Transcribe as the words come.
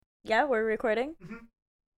Yeah, we're recording.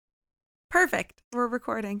 Perfect. We're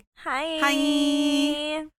recording. Hi.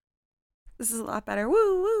 Hi. This is a lot better.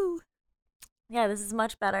 Woo, woo. Yeah, this is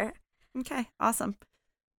much better. Okay, awesome.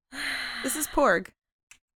 This is Porg.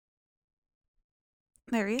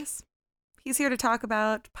 There he is. He's here to talk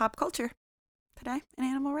about pop culture today and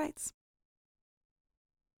animal rights.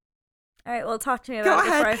 All right, well, talk to me Go about it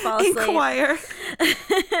before I ahead, fall asleep. inquire.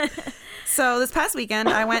 So this past weekend,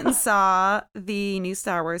 I went and saw the new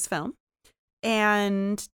Star Wars film.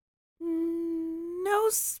 And no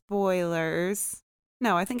spoilers.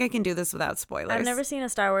 No, I think I can do this without spoilers. I've never seen a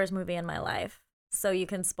Star Wars movie in my life, so you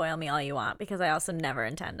can spoil me all you want because I also never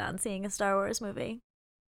intend on seeing a Star Wars movie.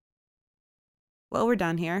 Well, we're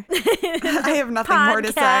done here. I have nothing more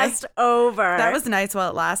to say. Podcast over. That was nice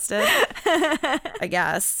while it lasted, I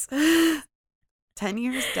guess. 10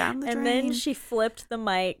 years down the drain. And then she flipped the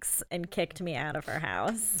mics and kicked me out of her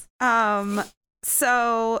house.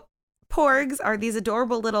 So porgs are these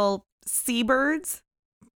adorable little seabirds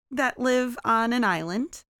that live on an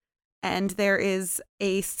island. And there is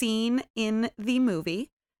a scene in the movie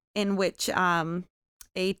in which a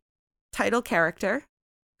title character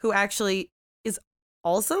who actually is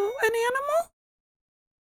also an animal,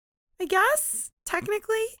 I guess,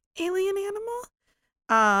 technically alien animal.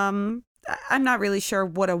 I'm not really sure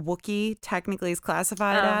what a Wookiee technically is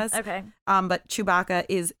classified as. Okay. But Chewbacca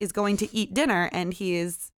is going to eat dinner, and he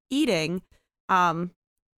is eating a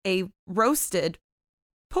roasted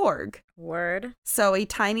porg. Word. So a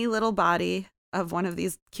tiny little body of one of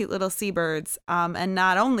these cute little seabirds. And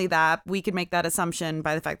not only that, we could make that assumption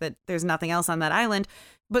by the fact that there's nothing else on that island,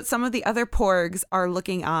 but some of the other porgs are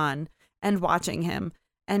looking on and watching him.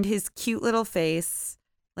 And his cute little face,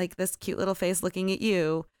 like this cute little face looking at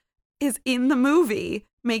you, is in the movie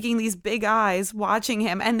making these big eyes watching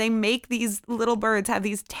him. And they make these little birds have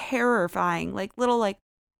these terrifying, like little, like,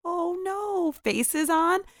 oh no, faces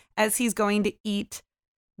on as he's going to eat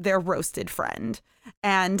their roasted friend.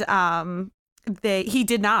 And he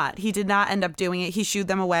did not end up doing it. He shooed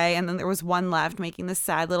them away, and then there was one left making this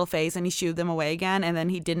sad little face, and he shooed them away again, and then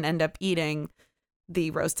he didn't end up eating the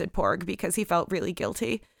roasted porg because he felt really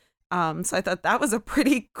guilty. So I thought that was a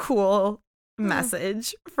pretty cool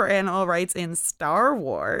message for animal rights in Star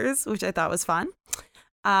Wars, which I thought was fun.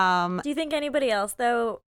 Do you think anybody else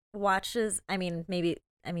though watches? Vegans.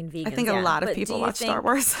 I think a lot of people watch Star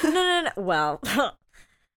Wars. No. Well,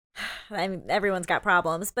 everyone's got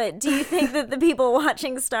problems, but do you think that the people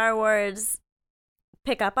watching Star Wars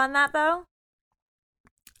pick up on that though?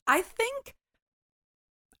 I think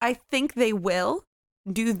they will.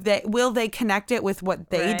 Will they connect it with what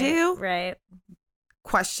they do? Right.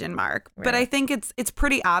 Question mark. Right. But I think it's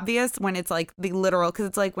pretty obvious when it's like the literal, because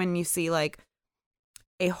it's like when you see like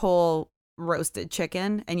a whole roasted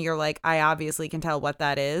chicken and you're like, I obviously can tell what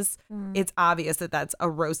that is. It's obvious that that's a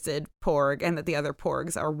roasted porg and that the other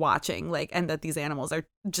porgs are watching, like, and that these animals are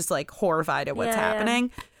just like horrified at what's happening.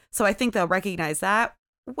 Yeah. So I think they'll recognize that.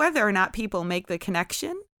 Whether or not people make the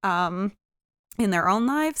connection in their own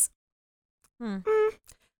lives,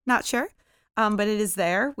 not sure. But it is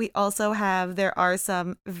there. We also there are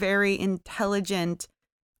some very intelligent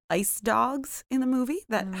ice dogs in the movie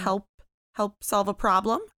that help solve a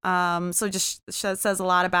problem. So just says a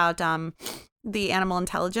lot about the animal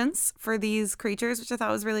intelligence for these creatures, which I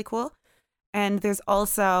thought was really cool. And there's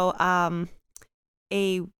also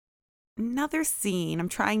another scene, I'm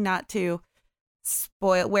trying not to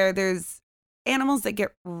spoil, where there's animals that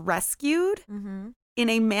get rescued in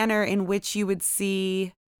a manner in which you would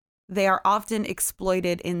see they are often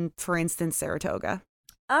exploited in, for instance, Saratoga.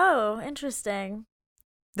 Oh, interesting.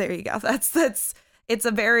 There you go. It's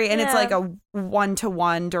a very, and it's like a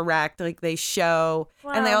 1-to-1 direct, like they show,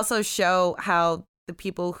 and they also show how the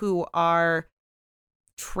people who are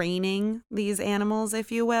training these animals, if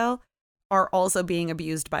you will, are also being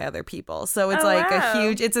abused by other people. So it's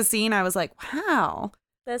it's a scene I was like, wow.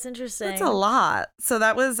 That's interesting. That's a lot. So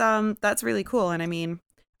that was, that's really cool. And I mean,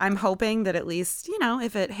 I'm hoping that at least,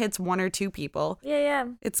 if it hits one or two people. Yeah.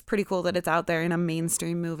 It's pretty cool that it's out there in a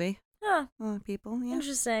mainstream movie. Huh. People, yeah.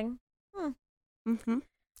 Interesting.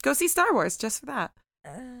 Go see Star Wars just for that.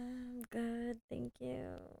 Good. Thank you.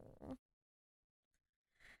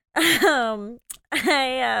 I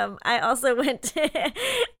also went to,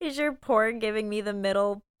 is your porg giving me the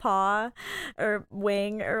middle paw or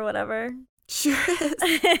wing or whatever? Sure is.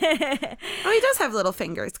 Oh, he does have little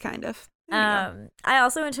fingers, kind of. I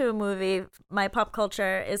also went to a movie. My pop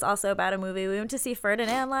culture is also about a movie. We went to see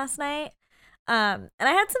Ferdinand last night. And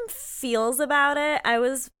I had some feels about it. I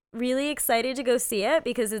was really excited to go see it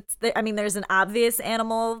because there's an obvious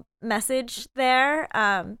animal message there.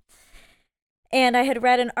 And I had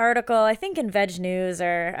read an article, I think in Veg News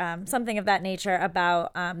or something of that nature,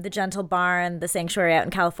 about the Gentle Barn, the sanctuary out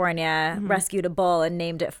in California, rescued a bull and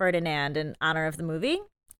named it Ferdinand in honor of the movie,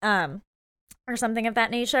 or something of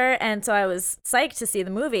that nature. And so I was psyched to see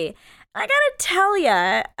the movie. I gotta tell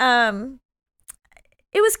ya,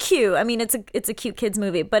 it was cute. I mean, it's a cute kids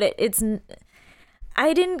movie, but it's.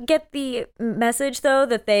 I didn't get the message though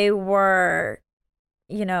that they were,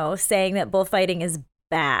 saying that bullfighting is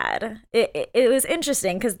bad. It was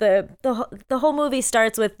interesting because the whole movie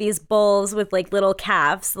starts with these bulls with like little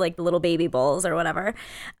calves, like the little baby bulls or whatever,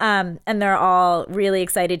 and they're all really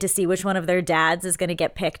excited to see which one of their dads is going to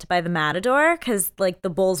get picked by the matador, because like the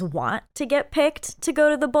bulls want to get picked to go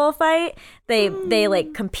to the bullfight. They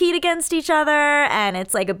like compete against each other, and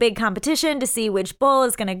it's like a big competition to see which bull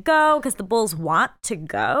is going to go, because the bulls want to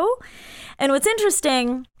go. And what's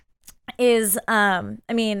interesting is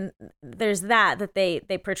there's that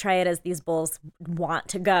they portray it as these bulls want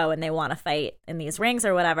to go and they want to fight in these rings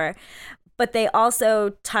or whatever, but they also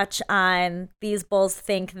touch on these bulls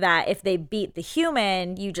think that if they beat the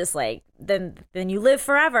human, you just like then you live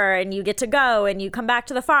forever and you get to go and you come back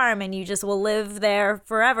to the farm and you just will live there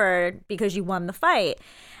forever because you won the fight.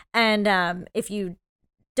 And if you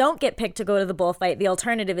don't get picked to go to the bullfight, the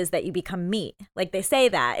alternative is that you become meat. Like they say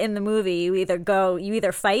that in the movie, you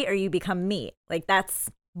either fight or you become meat. Like that's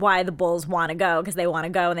why the bulls want to go, because they want to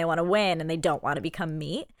go and they want to win and they don't want to become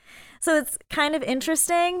meat. So it's kind of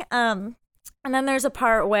interesting. And then there's a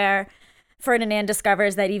part where Ferdinand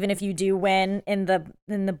discovers that even if you do win in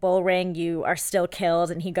the bull ring, you are still killed,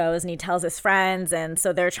 and he goes and he tells his friends, and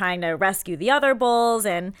so they're trying to rescue the other bulls,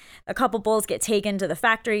 and a couple bulls get taken to the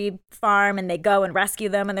factory farm and they go and rescue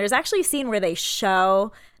them. And there's actually a scene where they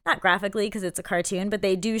show, not graphically because it's a cartoon, but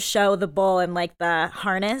they do show the bull in like the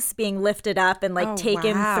harness being lifted up and like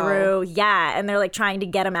taken through. Yeah. And they're like trying to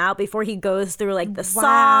get him out before he goes through like the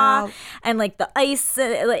saw and like the ice.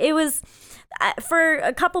 It was, for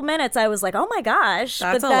a couple minutes, I was like, oh my gosh.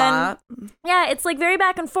 That's a lot. Yeah, it's like very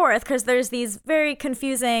back and forth because there's these very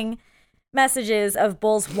confusing messages of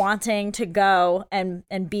bulls wanting to go and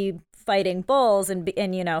be fighting bulls and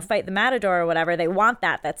fight the matador or whatever. They want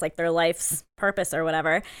that. That's like their life's purpose or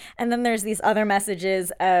whatever. And then there's these other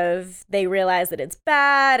messages of they realize that it's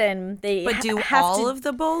bad and they But do all of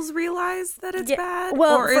the bulls realize that it's bad?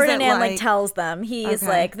 Well, or Ferdinand like tells them. He's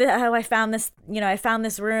like, oh, I found this, I found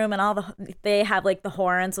this room, and they have like the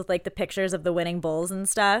horns with like the pictures of the winning bulls and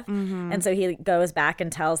stuff. Mm-hmm. And so he goes back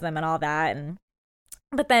and tells them and all that.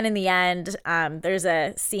 But then in the end, there's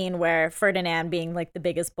a scene where Ferdinand, being like the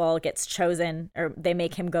biggest bull, gets chosen, or they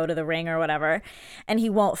make him go to the ring or whatever, and he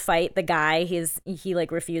won't fight the guy. He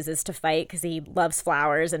like refuses to fight because he loves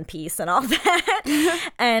flowers and peace and all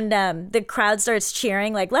that. And the crowd starts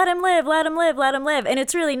cheering like, let him live, let him live, let him live. And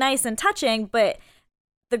it's really nice and touching, but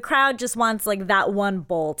the crowd just wants like that one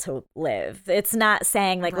bull to live. It's not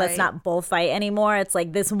saying like, let's not bullfight anymore. It's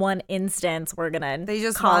like this one instance, we're going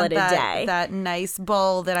to call it a day. That nice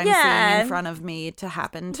bull that I'm seeing in front of me to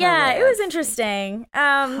happen to live. It was interesting.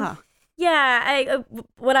 What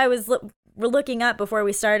I was looking up before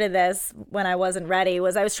we started this when I wasn't ready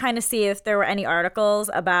was I was trying to see if there were any articles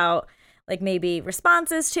about like maybe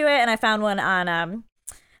responses to it. And I found one on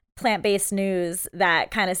Plant-Based News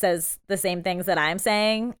that kind of says the same things that I'm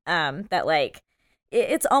saying, that like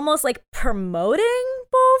it's almost like promoting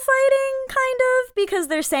bullfighting kind of, because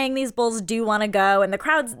they're saying these bulls do want to go, and the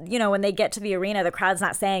crowds, when they get to the arena, the crowd's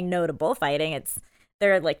not saying no to bullfighting.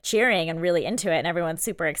 They're like cheering and really into it, and everyone's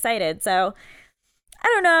super excited. So I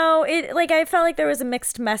don't know. I felt like there was a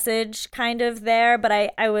mixed message kind of there, but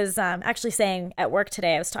I was actually saying at work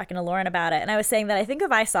today, I was talking to Lauren about it, and I was saying that I think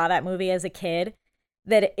if I saw that movie as a kid,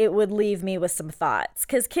 that it would leave me with some thoughts,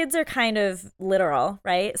 because kids are kind of literal,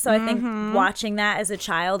 right? So I think watching that as a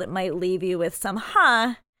child, it might leave you with some,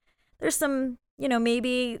 there's some,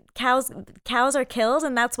 maybe cows are killed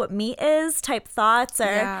and that's what meat is type thoughts,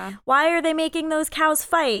 or why are they making those cows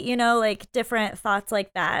fight? Like different thoughts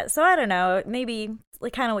like that. So I don't know, maybe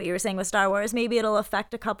like kind of what you were saying with Star Wars, maybe it'll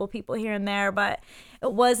affect a couple people here and there, but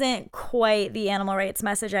it wasn't quite the animal rights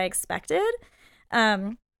message I expected.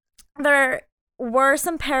 There were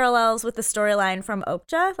some parallels with the storyline from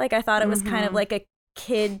Okja. Like I thought it was kind of like a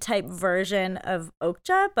kid type version of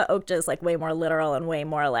Okja, but Okja is like way more literal and way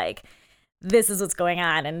more like, this is what's going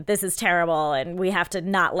on and this is terrible and we have to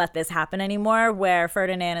not let this happen anymore, where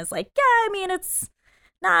Ferdinand is like, it's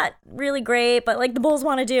not really great, but like the bulls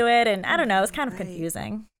want to do it, and I don't know, it's kind of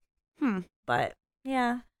confusing. But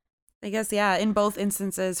yeah, I guess in both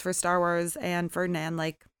instances for Star Wars and Ferdinand,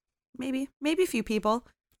 like maybe a few people.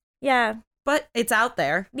 Yeah. But it's out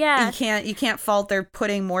there. Yeah. You can't fault their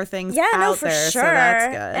putting more things Yeah, out no, for there. sure. So that's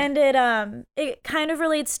good. And it kind of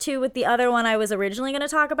relates to with the other one I was originally going to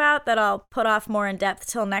talk about that I'll put off more in depth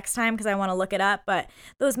till next time because I want to look it up. But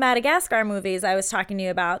those Madagascar movies I was talking to you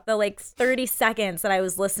about, the like 30 seconds that I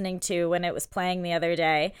was listening to when it was playing the other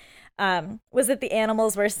day, was that the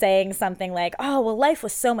animals were saying something like, oh, well, life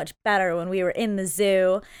was so much better when we were in the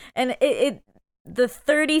zoo. And the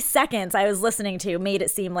 30 seconds I was listening to made it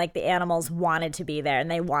seem like the animals wanted to be there and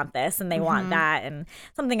they want this and they want that and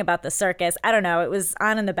something about the circus. I don't know. It was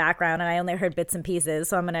on in the background and I only heard bits and pieces.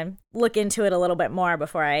 So I'm going to look into it a little bit more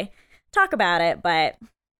before I talk about it. But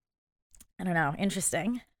I don't know.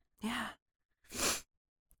 Interesting. Yeah.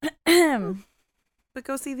 But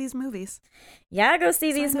go see these movies. Yeah, go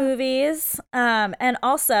see these movies. And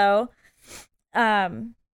also,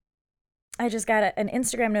 I just got an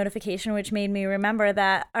Instagram notification, which made me remember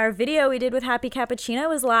that our video we did with Happy Cappuccino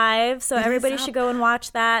was live. So everybody should go and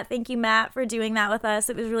watch that. Thank you, Matt, for doing that with us.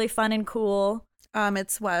 It was really fun and cool.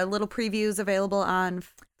 It's a little previews available on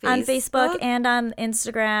Facebook. On Facebook and on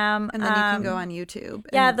Instagram. And then you can go on YouTube.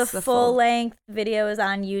 Yeah, the full length video is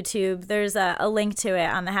on YouTube. There's a link to it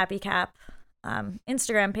on the Happy Cap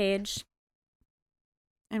Instagram page.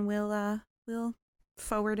 And we'll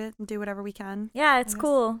forward it and do whatever we can. Yeah, it's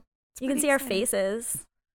cool. You can see our exciting. faces.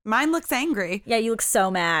 Mine looks angry. Yeah, you look so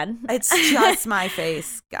mad. It's just my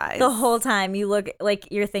face, guys. The whole time you look like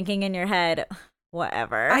you're thinking in your head,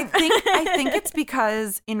 whatever. I think it's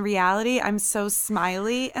because in reality I'm so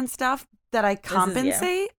smiley and stuff that I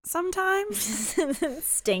compensate sometimes.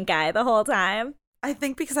 Stink eye the whole time. I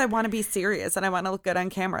think because I want to be serious and I want to look good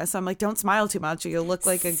on camera. So I'm like, don't smile too much or you'll look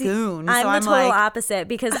like a goon. I'm the total opposite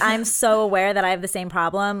because I'm so aware that I have the same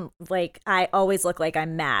problem. Like, I always look like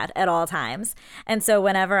I'm mad at all times. And so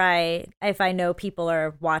whenever if I know people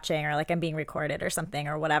are watching or like I'm being recorded or something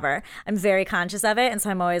or whatever, I'm very conscious of it. And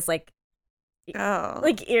so I'm always like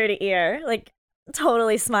ear to ear, like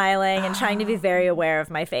totally smiling and trying to be very aware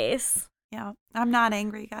of my face. Yeah, I'm not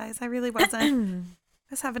angry, guys. I really wasn't.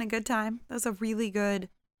 I was having a good time. That was a really good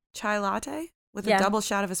chai latte with a double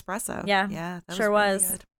shot of espresso. Yeah. Yeah. That sure was.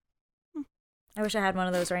 Really good. I wish I had one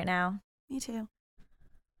of those right now. Me too.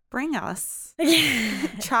 Bring us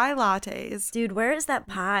chai lattes. Dude, where is that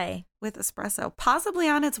pie? With espresso. Possibly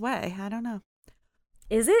on its way. I don't know.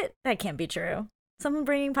 Is it? That can't be true. Someone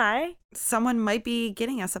bringing pie? Someone might be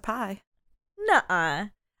getting us a pie. Nuh-uh.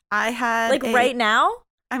 I had like right now?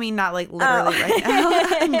 I mean, not like literally right now.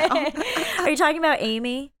 No. Are you talking about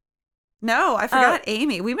Amy? No, I forgot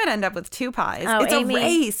Amy. We might end up with two pies. Oh, it's Amy, a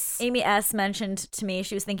race. Amy S. mentioned to me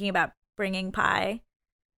she was thinking about bringing pie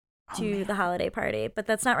to the holiday party, but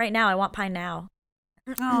that's not right now. I want pie now.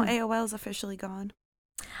 Oh, AOL's officially gone.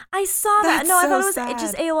 I saw that. No, I thought it was sad.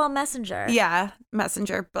 just AOL Messenger. Yeah,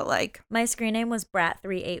 Messenger, but like... My screen name was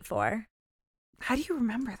Brat384. How do you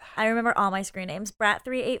remember that? I remember all my screen names.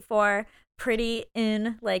 Brat384, Pretty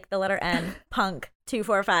in, like the letter N, Punk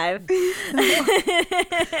 245.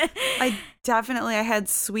 I had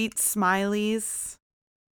Sweet Smileys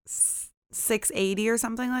 680 or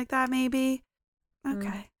something like that, maybe.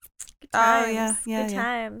 Okay. Good times. Oh, yeah. Good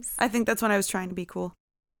times. I think that's when I was trying to be cool.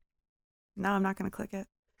 No, I'm not going to click it.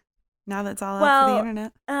 Now that's all out for the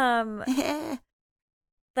internet.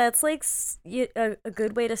 That's like a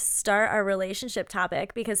good way to start our relationship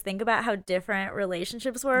topic because think about how different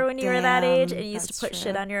relationships were when you were that age and you used to put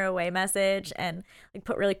shit on your away message and like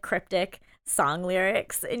put really cryptic song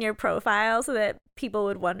lyrics in your profile so that people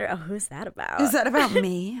would wonder, oh, who's that about? Is that about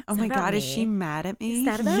me? Oh my God, is she mad at me? Is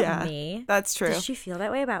that about me? That's true. Does she feel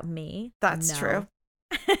that way about me? That's true.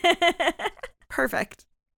 Perfect.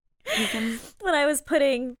 When I was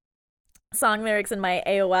putting song lyrics in my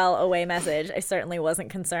AOL away message, I certainly wasn't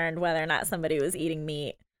concerned whether or not somebody was eating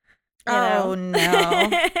meat. Oh, no.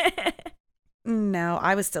 No,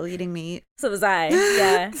 I was still eating meat. So was I.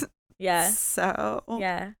 Yeah. Yeah. So.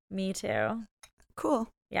 Yeah, me too. Cool.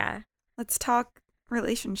 Yeah. Let's talk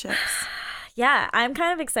relationships. Yeah, I'm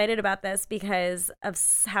kind of excited about this because of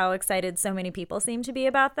how excited so many people seem to be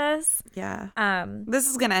about this. Yeah. This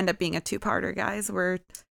is going to end up being a two-parter, guys. We're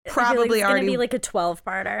probably already it's gonna be like a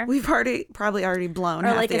 12-parter. We've probably already blown or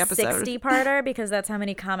half like the a episode. 60-parter because that's how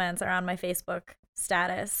many comments are on my Facebook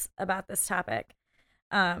status about this topic.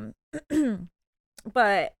 But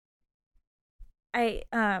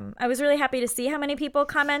I was really happy to see how many people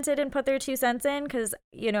commented and put their 2 cents in because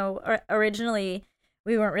originally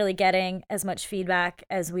we weren't really getting as much feedback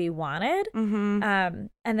as we wanted. Mm-hmm.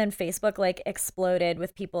 And then Facebook like exploded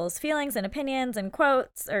with people's feelings and opinions and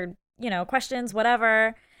quotes or questions,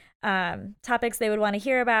 whatever topics they would want to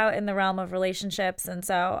hear about in the realm of relationships. And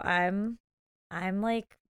so I'm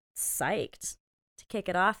like psyched to kick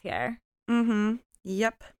it off here. Mm-hmm.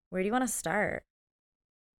 Yep. Where do you want to start?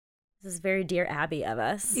 This is very Dear Abby of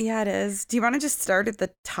us. Yeah, it is. Do you want to just start at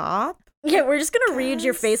the top? Yeah, we're just going to read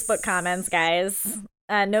your Facebook comments, guys.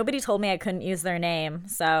 Nobody told me I couldn't use their name,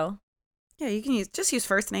 so. Yeah, you can just use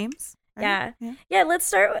first names. Right? Yeah. Let's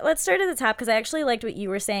start at the top because I actually liked what you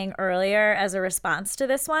were saying earlier as a response to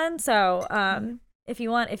this one. So, if you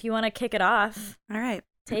want to kick it off, all right,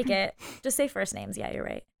 take it. Just say first names. Yeah, you're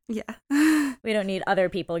right. Yeah. We don't need other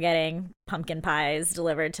people getting pumpkin pies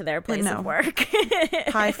delivered to their place of work.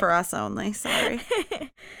 Pie for us only. Sorry.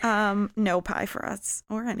 No pie for us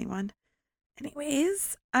or anyone.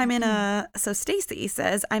 Anyways, so Stacy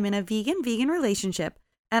says, I'm in a vegan relationship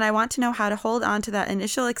and I want to know how to hold on to that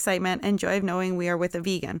initial excitement and joy of knowing we are with a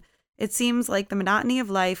vegan. It seems like the monotony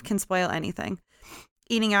of life can spoil anything.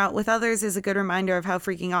 Eating out with others is a good reminder of how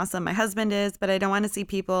freaking awesome my husband is, but I don't want to see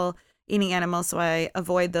people eating animals, so I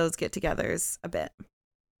avoid those get-togethers a bit.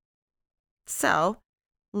 So,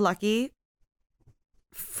 lucky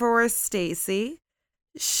for Stacy,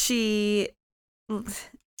 she...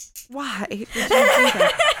 Why did you do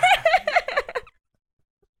that?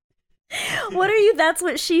 What are you? That's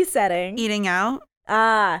what she's setting. Eating out?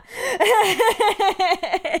 Ah.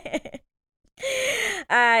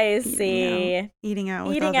 I see. Eating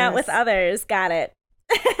out with others. Got it.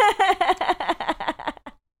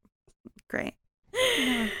 Great.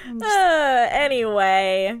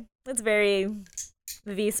 Anyway, that's very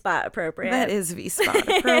V-spot appropriate. That is V-spot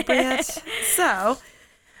appropriate. So,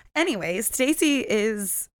 anyways, Stacy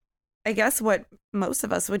is, I guess, what most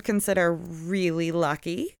of us would consider really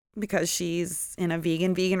lucky because she's in a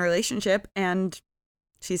vegan relationship and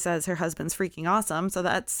she says her husband's freaking awesome. So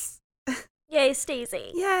that's... Yay,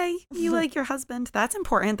 Stacy. Yay. You like your husband. That's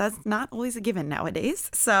important. That's not always a given nowadays.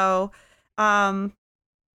 So, I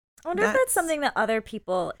wonder if that's something that other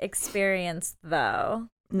people experience, though.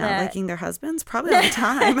 Not liking their husbands? Probably all the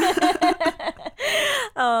time.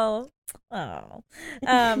 Oh.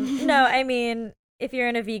 No, I mean, if you're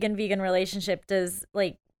in a vegan relationship, does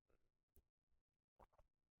it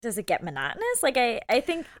get monotonous? Like, I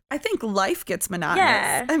think life gets monotonous.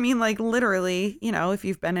 Yeah. I mean, like, literally, if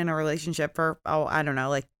you've been in a relationship for, I don't know,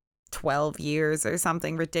 like 12 years or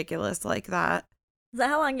something ridiculous like that. Is that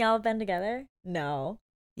how long y'all have been together? No.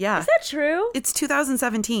 Yeah. Is that true? It's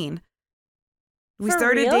 2017. We For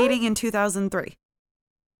started real? dating in 2003.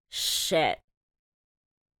 Shit.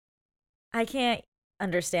 I can't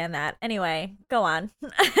understand that. Anyway, go on.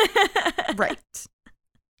 Right.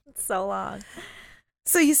 It's so long.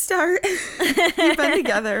 So you've been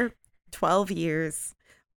together 12 years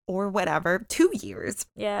or whatever, 2 years,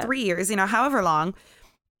 3 years, however long.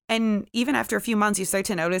 And even after a few months, you start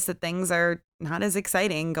to notice that things are not as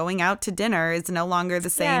exciting. Going out to dinner is no longer the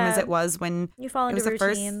same as it was when you fall into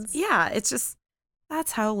routines. It's just,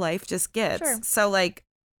 that's how life just gets. Sure. So, like,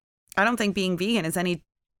 I don't think being vegan is any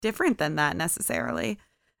different than that necessarily.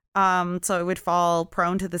 So it would fall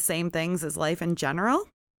prone to the same things as life in general.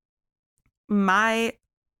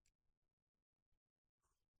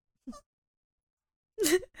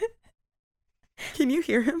 Can you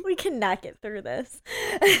hear him? We cannot get through this.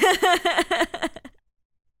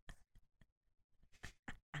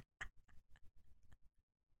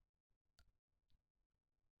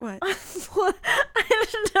 What? I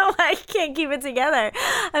don't know. I can't keep it together.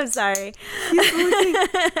 I'm sorry.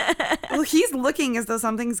 He's looking as though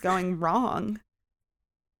something's going wrong.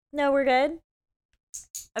 No, we're good.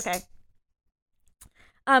 Okay.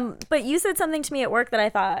 But you said something to me at work that I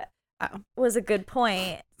thought was a good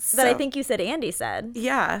point that I think you said Andy said.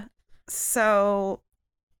 Yeah. So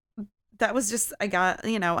that was just, I got,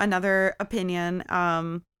 another opinion.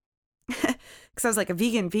 Because I was like, a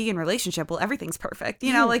vegan relationship, well, everything's perfect.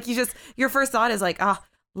 Like your first thought is like,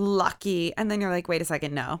 lucky. And then you're like, wait a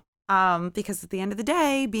second, no. Because at the end of the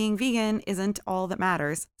day, being vegan isn't all that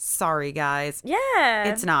matters. Sorry, guys. Yeah.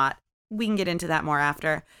 It's not. We can get into that more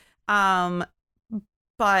after.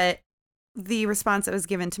 But the response that was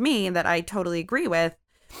given to me that I totally agree with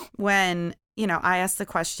when, I asked the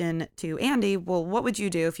question to Andy, well, what would you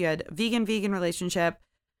do if you had a vegan relationship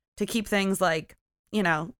to keep things like,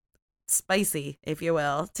 spicy, if you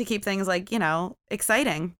will, to keep things like,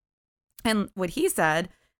 exciting? And what he said,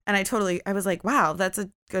 and I was like, wow, that's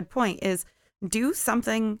a good point, is do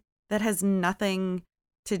something that has nothing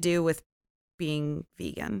to do with being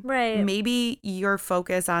vegan. Right. Maybe your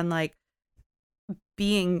focus on like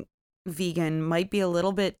being vegan might be a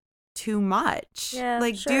little bit too much. Yeah,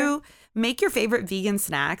 like sure. Make your favorite vegan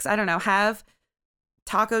snacks. I don't know, have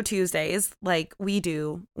Taco Tuesdays like we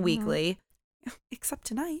do weekly, except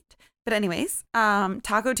tonight. But anyways,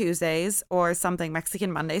 Taco Tuesdays or something,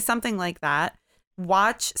 Mexican Monday, something like that.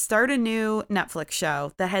 Start a new Netflix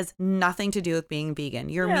show that has nothing to do with being vegan.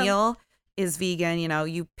 Your meal is vegan. You know,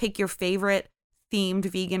 you pick your favorite themed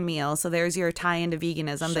vegan meal. So there's your tie into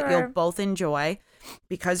veganism that you'll both enjoy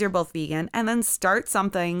because you're both vegan. And then start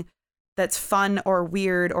something that's fun or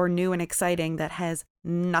weird or new and exciting that has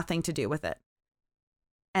nothing to do with it.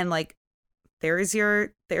 And like, there's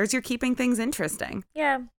your keeping things interesting.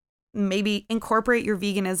 Yeah. Maybe incorporate your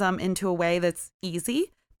veganism into a way that's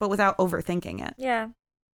easy, but without overthinking it. Yeah.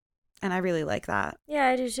 And I really like that. Yeah,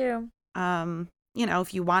 I do too. You know,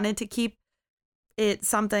 if you wanted to keep it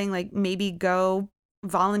something, like maybe go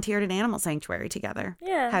volunteer at an animal sanctuary together.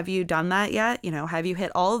 Yeah. Have you done that yet? You know, have you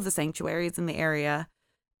hit all of the sanctuaries in the area?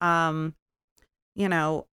 You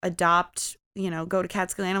know, adopt, you know, go to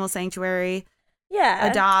Catskill Animal Sanctuary.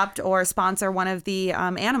 Yeah. Adopt or sponsor one of the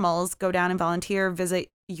animals, go down and volunteer, visit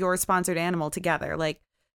your sponsored animal together. Like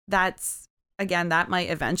that's, again, that might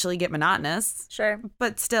eventually get monotonous. Sure.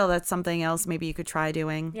 But still, that's something else maybe you could try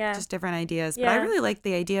doing. Yeah. Just different ideas. Yeah. But I really like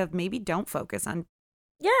the idea of maybe don't focus on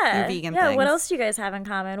your vegan things. What things. else do you guys have in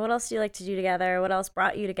common? What else do you like to do together? What else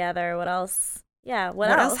brought you together? What else? Yeah. What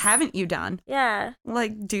else haven't you done? Yeah.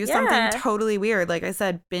 Like do something totally weird. Like I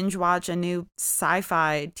said, binge watch a new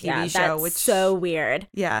sci-fi TV show. That's so weird.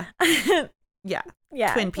 Yeah. Yeah.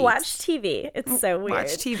 Yeah. Twin Peaks. Watch TV. It's so weird.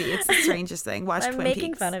 Watch TV. It's the strangest thing. Watch I'm Twin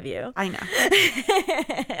making Peaks. fun of you. I know.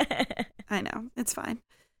 I know. It's fine.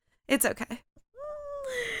 It's okay.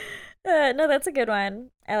 No, that's a good one.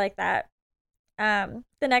 I like that.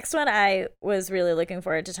 The next one I was really looking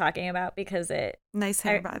forward to talking about because nice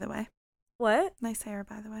hair, by the way. What? Nice hair,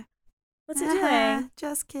 by the way. What's it doing?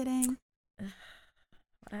 Just kidding.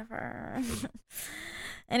 Whatever.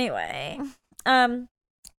 Anyway,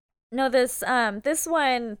 no, this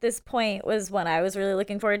point was one I was really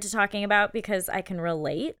looking forward to talking about because I can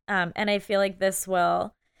relate. And I feel like we're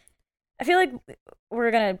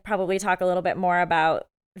going to probably talk a little bit more about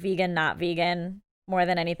vegan, not vegan more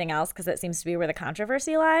than anything else because it seems to be where the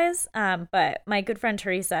controversy lies. But my good friend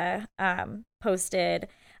Teresa posted,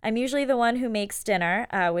 I'm usually the one who makes dinner,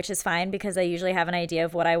 which is fine because I usually have an idea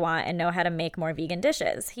of what I want and know how to make more vegan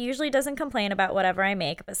dishes. He usually doesn't complain about whatever I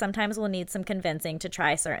make, but sometimes we'll need some convincing to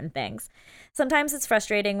try certain things. Sometimes it's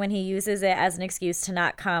frustrating when he uses it as an excuse to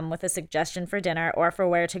not come with a suggestion for dinner or for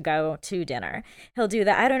where to go to dinner. He'll do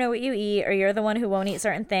the I don't know what you eat, or you're the one who won't eat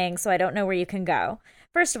certain things, so I don't know where you can go.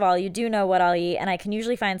 First of all, you do know what I'll eat, and I can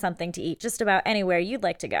usually find something to eat just about anywhere you'd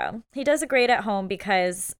like to go. He does it great at home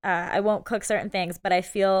because I won't cook certain things, but I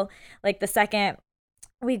feel like the second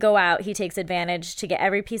we go out, he takes advantage to get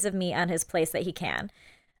every piece of meat on his plate that he can.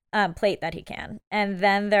 And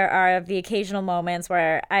then there are the occasional moments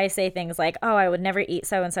where I say things like, oh, I would never eat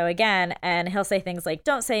so-and-so again. And he'll say things like,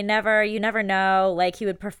 don't say never, you never know. Like he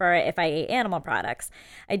would prefer it if I ate animal products.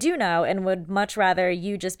 I do know and would much rather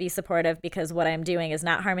you just be supportive because what I'm doing is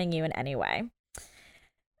not harming you in any way.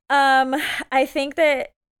 I think that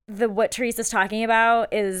what Teresa's talking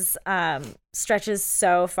about is stretches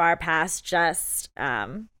so far past just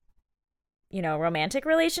romantic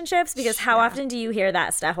relationships, because how often do you hear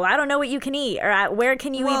that stuff? Well, I don't know what you can eat, or where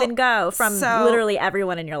can you even go, from literally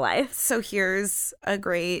everyone in your life. So here's a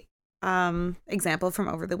great example from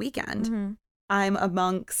over the weekend. Mm-hmm. I'm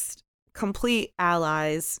amongst complete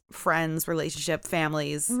allies, friends, relationship,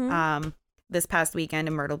 families this past weekend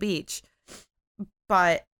in Myrtle Beach.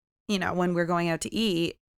 But, when we're going out to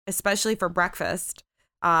eat, especially for breakfast,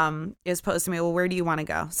 is posed to me, well, where do you want to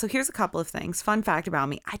go? So here's a couple of things. Fun fact about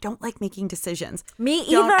me. I don't like making decisions. Me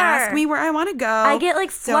either. Don't ask me where I want to go. I get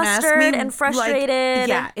flustered and frustrated.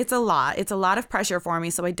 It's a lot. It's a lot of pressure for me,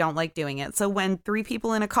 so I don't like doing it. So when 3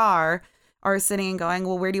 people in a car are sitting and going,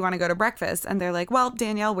 well, where do you want to go to breakfast? And they're like, well,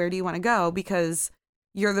 Danielle, where do you want to go? Because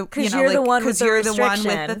you're the one with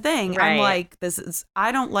the thing. Right. I'm like,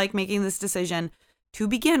 I don't like making this decision to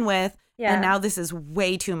begin with. Yeah. And now this is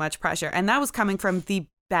way too much pressure. And that was coming from the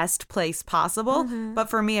best place possible. Mm-hmm. But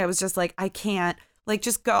for me, I was just like, I can't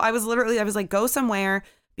just go. I was like, go somewhere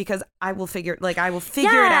because I will figure it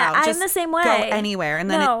out. I'm just the same way. Go anywhere.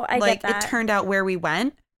 And then it turned out where we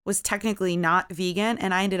went was technically not vegan.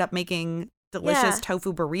 And I ended up making delicious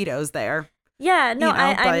tofu burritos there. Yeah, no,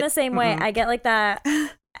 I'm the same way. I get like that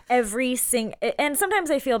and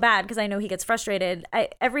sometimes I feel bad because I know he gets frustrated.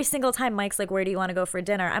 Every single time Mike's like, where do you want to go for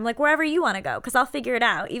dinner? I'm like, wherever you want to go, because I'll figure it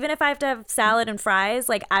out. Even if I have to have salad and fries,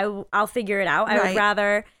 like I'll figure it out. I would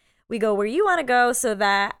rather we go where you want to go so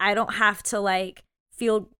that I don't have to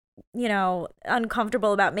feel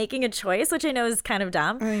uncomfortable about making a choice, which I know is kind of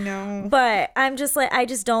dumb. I know. But I'm just like,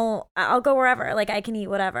 I'll go wherever. Like, I can eat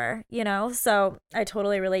whatever, So I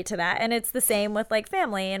totally relate to that. And it's the same with like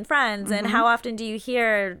family and friends. And how often do you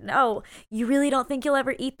hear, oh, you really don't think you'll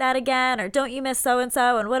ever eat that again? Or don't you miss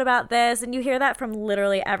so-and-so? And what about this? And you hear that from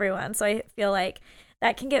literally everyone. So I feel like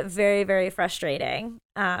that can get very, very frustrating.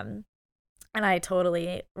 And I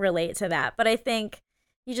totally relate to that. But I think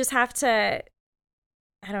you just have to,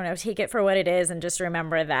 I don't know, take it for what it is and just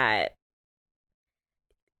remember that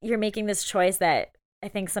you're making this choice that I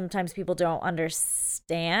think sometimes people don't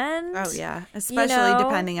understand. Oh, yeah. Especially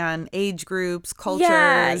depending on age groups, cultures.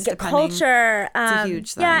 Yeah, culture. It's a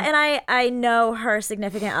huge thing. Yeah, and I know her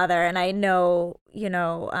significant other, and I know,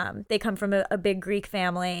 they come from a big Greek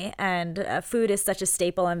family, and food is such a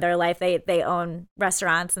staple in their life. They own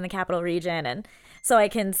restaurants in the capital region, and so I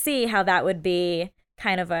can see how that would be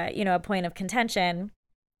kind of a point of contention.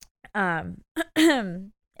 And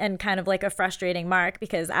kind of like a frustrating mark,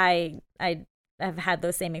 because I have had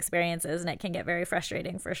those same experiences, and it can get very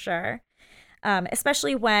frustrating for sure.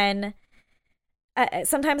 Especially when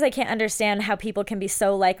sometimes I can't understand how people can be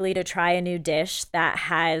so likely to try a new dish that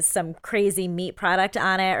has some crazy meat product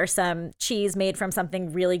on it or some cheese made from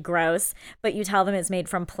something really gross, but you tell them it's made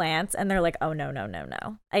from plants and they're like, oh,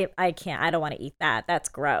 no. I can't. I don't want to eat that. That's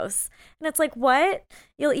gross. And it's like, what?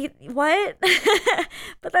 You'll eat what?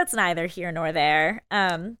 But that's neither here nor there.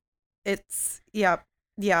 Yep.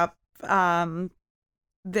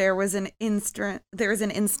 There was an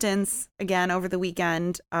instance again over the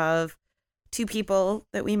weekend of two people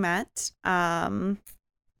that we met,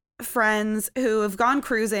 friends who have gone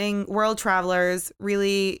cruising, world travelers,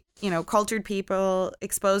 really, cultured people,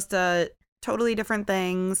 exposed to totally different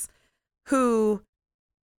things, who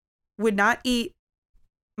would not eat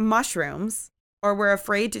mushrooms or were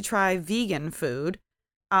afraid to try vegan food,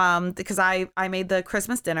 because I made the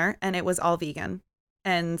Christmas dinner and it was all vegan.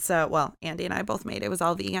 And so, well, Andy and I both made it. It was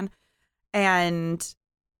all vegan. And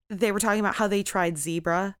they were talking about how they tried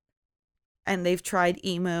zebra and they've tried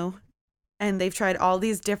emu and they've tried all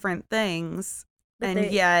these different things, but no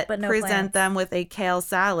present plants. Them with a kale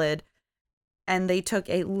salad. And they took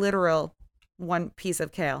a literal one piece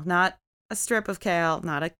of kale, not a strip of kale,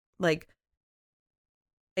 not a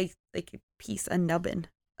piece, a nubbin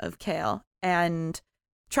of kale, and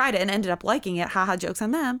tried it and ended up liking it. Haha, jokes on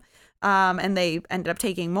them. And they ended up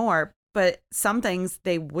taking more, but some things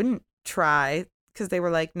they wouldn't try because they were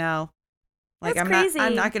like, no, like, that's crazy.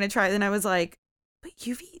 I'm not going to try it. And I was like, but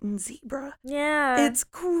you've eaten zebra. Yeah. It's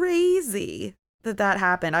crazy that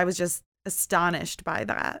happened. I was just astonished by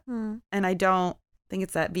that. And I don't think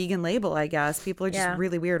it's that vegan label, I guess. People are just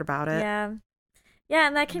really weird about it. Yeah. Yeah.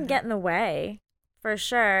 And that can get in the way for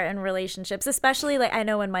sure in relationships, especially like I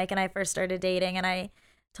know when Mike and I first started dating and I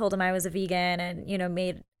told him I was a vegan and,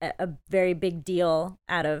 made a very big deal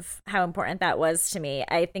out of how important that was to me.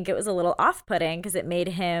 I think it was a little off-putting because it made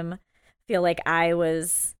him feel like I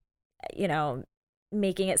was,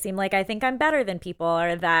 making it seem like I think I'm better than people,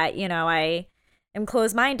 or that, I am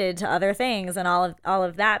closed-minded to other things and all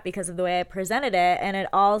of that because of the way I presented it. And it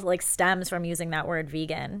all like stems from using that word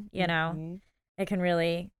vegan, It can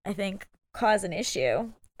really, I think, cause an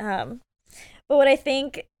issue. But what I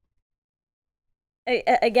think,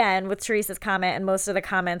 again, with Teresa's comment and most of the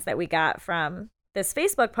comments that we got from this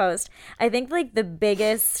Facebook post, I think like the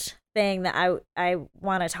biggest thing that I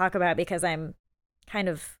want to talk about, because I'm kind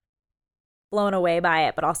of blown away by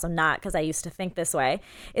it, but also not, because I used to think this way,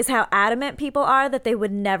 is how adamant people are that they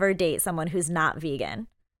would never date someone who's not vegan.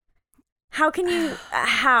 How can you,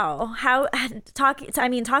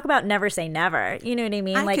 talk about never say never. You know what I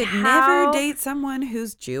mean? I could never date someone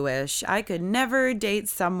who's Jewish. I could never date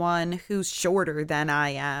someone who's shorter than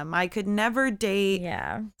I am. I could never date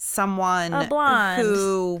someone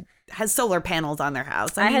who has solar panels on their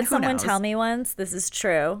house. I mean, had someone tell me once, this is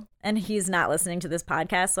true, and he's not listening to this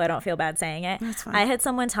podcast, so I don't feel bad saying it. That's fine. I had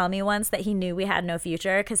someone tell me once that he knew we had no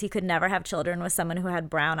future because he could never have children with someone who had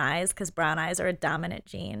brown eyes, because brown eyes are a dominant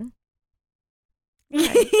gene.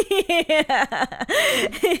 Yeah.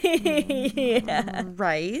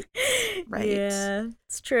 Right. Yeah,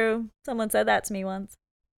 it's true. Someone said that to me once.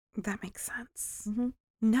 That makes sense.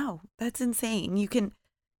 No, that's insane.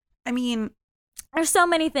 There's so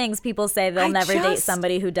many things people say they'll never date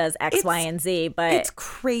somebody who does X, Y, and Z, but it's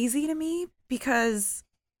crazy to me, because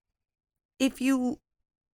if you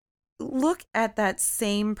look at that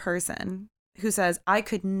same person who says, I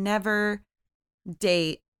could never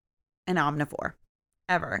date an omnivore,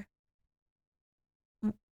 ever,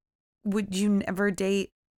 would you never date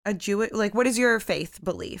a Jewish? Like, what is your faith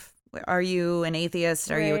belief? Are you an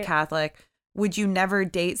atheist? Are you a Catholic? would you never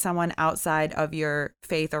date someone outside of your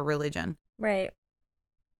faith or religion? Right.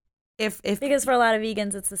 If Because for a lot of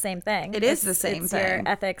vegans, it's the same thing. It is the same it's thing. Your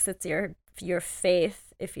ethics, it's your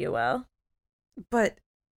faith, if you will. But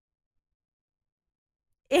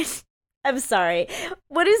I'm sorry.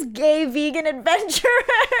 What is gay vegan adventurer?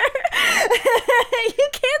 You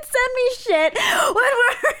can't send me shit when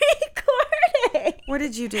we're recording. what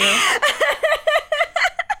did you do?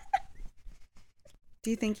 Do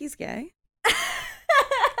you think he's gay?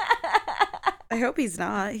 I hope he's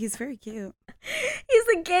not. He's very cute. He's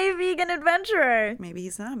a gay vegan adventurer. Maybe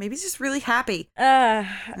he's not. Maybe he's just really happy. All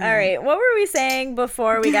right. What were we saying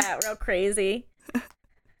before we got real crazy?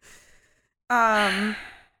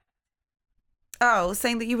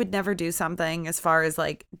 Saying that you would never do something as far as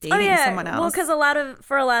like dating someone else. Well, because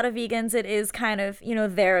for a lot of vegans, it is kind of,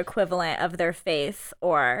 their equivalent of their faith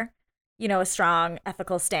or, a strong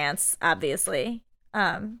ethical stance, obviously.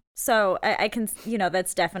 So I can,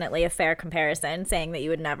 that's definitely a fair comparison, saying that you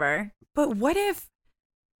would never. But what if,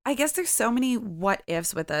 I guess there's so many what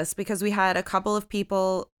ifs with this, because we had a couple of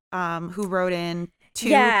people who wrote in,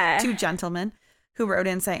 two gentlemen who wrote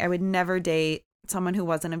in saying, I would never date someone who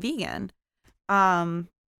wasn't a vegan.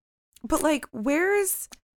 But like, where's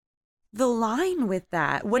the line with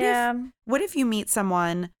that? What if you meet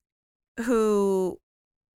someone who,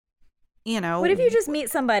 what if you just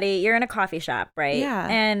meet somebody, you're in a coffee shop, right? Yeah.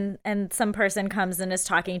 And some person comes and is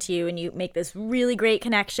talking to you and you make this really great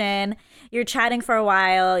connection. You're chatting for a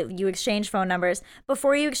while, you exchange phone numbers.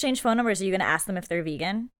 Before you exchange phone numbers, are you going to ask them if they're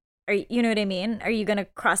vegan? You know what I mean? Are you going to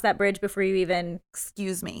cross that bridge before you even...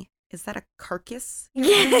 Excuse me. Is that a carcass?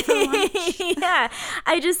 Yeah.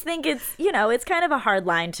 I just think it's, it's kind of a hard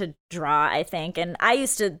line to draw, I think. And I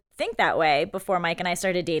used to think that way before Mike and I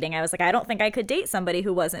started dating. I was like, I don't think I could date somebody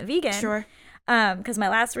who wasn't vegan. Sure. Because my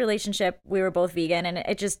last relationship, we were both vegan, and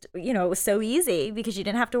it just, it was so easy because you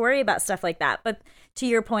didn't have to worry about stuff like that. But to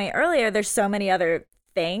your point earlier, there's so many other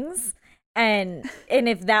things. And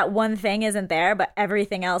if that one thing isn't there, but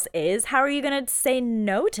everything else is, how are you going to say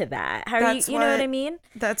no to that? How are you know what I mean?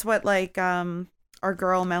 That's what like our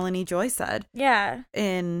girl Melanie Joy said. Yeah.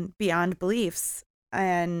 In Beyond Beliefs.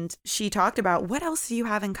 And she talked about, what else do you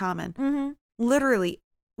have in common? Mm-hmm. Literally,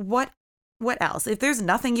 what else? If there's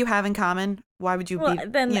nothing you have in common, why would you be?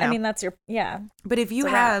 Then, I mean, that's your, yeah. But if you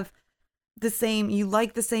have the same, you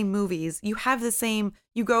like the same movies, you have the same,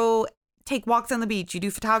 you go take walks on the beach, you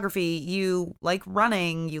do photography, you like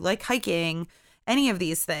running, you like hiking, any of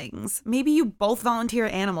these things. Maybe you both volunteer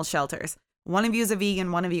at animal shelters. One of you is a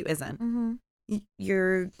vegan, one of you isn't. Mm-hmm.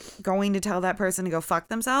 You're going to tell that person to go fuck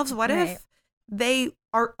themselves? What if they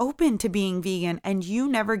are open to being vegan and you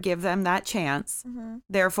never give them that chance? Mm-hmm.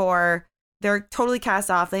 Therefore, they're totally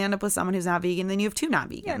cast off. They end up with someone who's not vegan. Then you have two not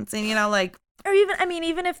vegans. Yeah. And like... Or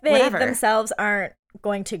even if they themselves aren't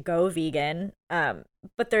going to go vegan,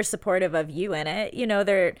 but they're supportive of you in it,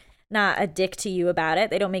 they're not a dick to you about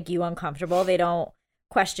it. They don't make you uncomfortable. They don't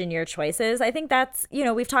question your choices. I think that's,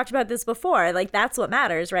 we've talked about this before. Like, that's what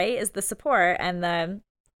matters, right? Is the support and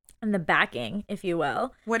the backing, if you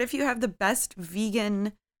will. What if you have the best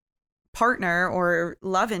vegan partner or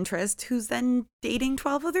love interest who's then dating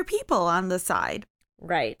 12 other people on the side?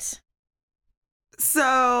 Right.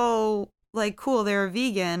 So... like, cool, they're a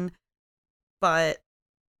vegan, but,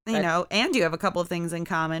 and you have a couple of things in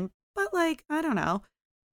common, but, like, I don't know,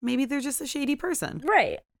 maybe they're just a shady person.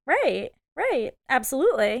 Right.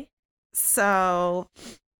 Absolutely. So,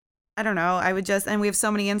 I don't know, and we have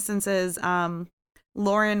so many instances.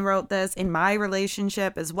 Lauren wrote this, in my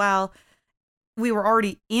relationship as well. We were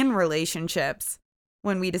already in relationships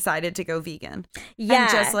when we decided to go vegan. Yeah.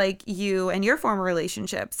 And just like you and your former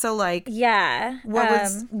relationship. So like, yeah.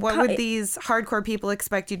 What would these hardcore people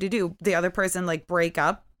expect you to do? The other person like break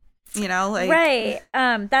up, like. Right.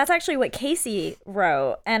 That's actually what Casey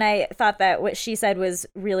wrote. And I thought that what she said was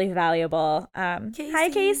really valuable. Casey. Hi,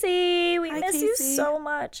 Casey. We miss you so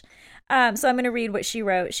much. So I'm going to read what she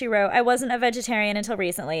wrote. She wrote, I wasn't a vegetarian until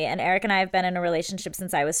recently, and Eric and I have been in a relationship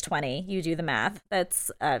since I was 20. You do the math.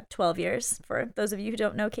 That's 12 years for those of you who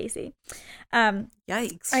don't know Casey.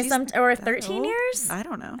 Yikes. Or 13 years? I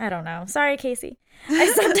don't know. Sorry, Casey.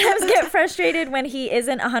 I sometimes get frustrated when he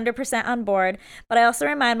isn't 100% on board, but I also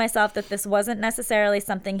remind myself that this wasn't necessarily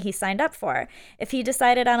something he signed up for. If he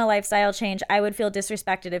decided on a lifestyle change, I would feel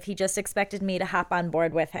disrespected if he just expected me to hop on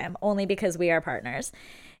board with him, only because we are partners.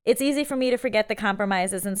 It's easy for me to forget the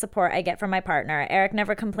compromises and support I get from my partner. Eric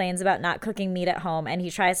never complains about not cooking meat at home, and he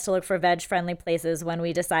tries to look for veg-friendly places when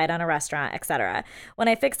we decide on a restaurant, etc. When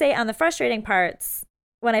I fixate on the frustrating parts,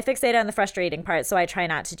 so I try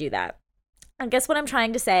not to do that. I guess what I'm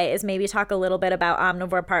trying to say is maybe talk a little bit about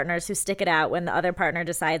omnivore partners who stick it out when the other partner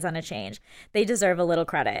decides on a change. They deserve a little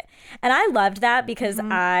credit. And I loved that because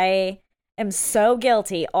I am so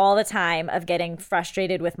guilty all the time of getting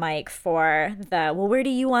frustrated with Mike for the, well, where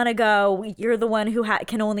do you want to go? You're the one who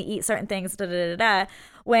can only eat certain things, da da da da.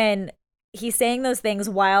 When he's saying those things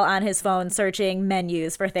while on his phone searching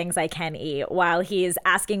menus for things I can eat, while he's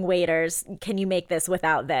asking waiters, can you make this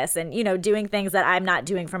without this? And, you know, doing things that I'm not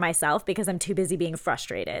doing for myself because I'm too busy being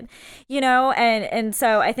frustrated, you know? And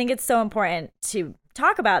so I think it's so important to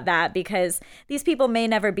talk about that because these people may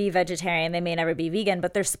never be vegetarian, they may never be vegan,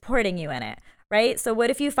 but they're supporting you in it. Right? So what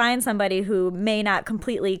if you find somebody who may not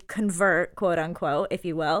completely convert, quote unquote, if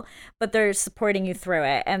you will, but they're supporting you through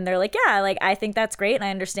it. And they're like, yeah, like, I think that's great. And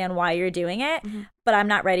I understand why you're doing it, but I'm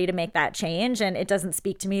not ready to make that change. And it doesn't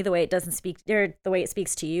speak to me the way it doesn't speak, or the way it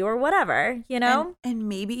speaks to you or whatever, you know? And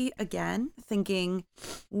maybe, again, thinking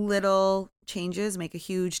little changes make a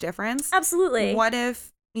huge difference. Absolutely. What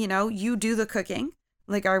if, you know, you do the cooking,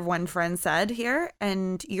 like our one friend said here,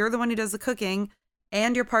 and you're the one who does the cooking,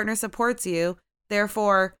 and your partner supports you,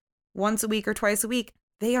 therefore, once a week or twice a week,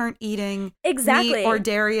 they aren't eating meat or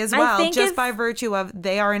dairy as well, just by virtue of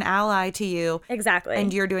they are an ally to you. Exactly.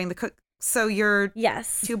 And you're doing the cook. So you're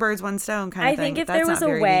two birds, one stone kind of thing. I think if there was a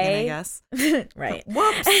way, vegan, I guess. Right.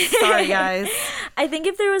 Whoops. Sorry, guys. I think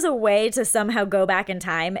if there was a way to somehow go back in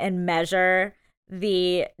time and measure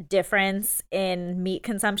the difference in meat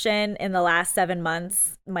consumption in the last 7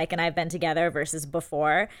 months Mike and I have been together versus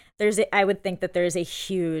before, I would think that there's a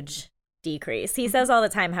huge decrease. He says all the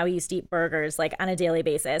time how he used to eat burgers like on a daily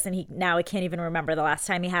basis, and I can't even remember the last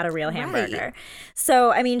time he had a real hamburger. Right.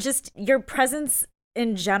 So, I mean, just your presence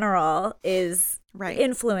in general is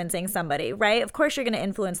influencing somebody, right? Of course you're going to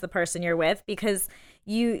influence the person you're with because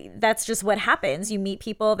that's just what happens. You meet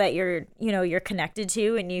people that you're connected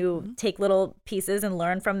to, and you take little pieces and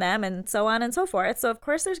learn from them, and so on and so forth. So of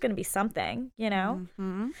course there's going to be something, you know?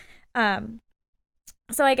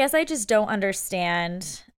 So I guess I just don't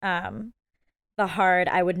understand the hard,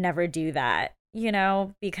 I would never do that, you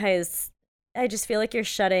know, because I just feel like you're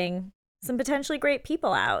shutting some potentially great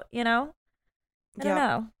people out, you know? I don't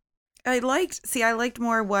know. I liked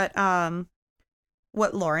more what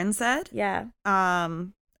Lauren said. Yeah.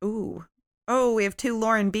 We have 2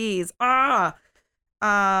 Lauren B's.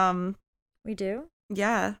 We do?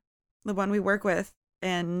 Yeah. The one we work with.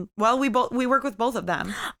 And we work with both of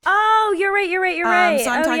them. Oh, you're right. So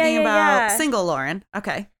I'm talking about single Lauren.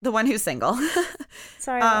 Okay. The one who's single.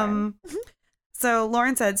 Sorry. Lauren. So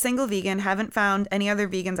Lauren said, single vegan, haven't found any other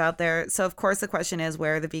vegans out there. So of course the question is,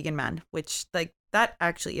 where are the vegan men? Which that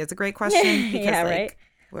actually is a great question because right.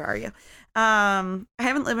 Where are you? I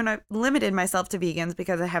haven't limited myself to vegans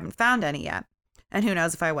because I haven't found any yet. And who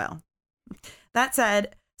knows if I will. That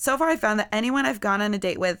said, so far I found that anyone I've gone on a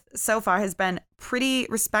date with so far has been pretty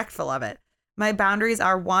respectful of it. My boundaries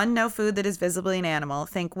are 1, no food that is visibly an animal.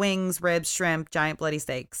 Think wings, ribs, shrimp, giant bloody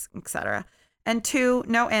steaks, etc. And 2,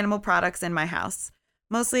 no animal products in my house.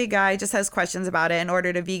 Mostly a guy just has questions about it and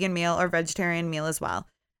ordered a vegan meal or vegetarian meal as well.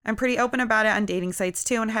 I'm pretty open about it on dating sites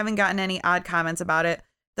too and haven't gotten any odd comments about it,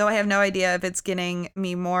 though I have no idea if it's getting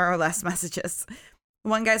me more or less messages.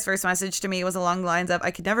 One guy's first message to me was along the lines of, I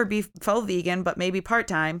could never be full vegan, but maybe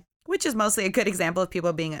part-time, which is mostly a good example of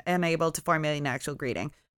people being unable to formulate an actual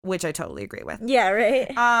greeting, which I totally agree with. Yeah,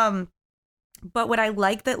 right. But what I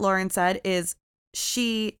like that Lauren said is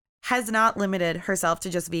she has not limited herself to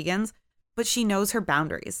just vegans, but she knows her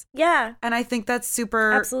boundaries. Yeah. And I think that's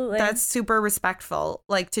super respectful,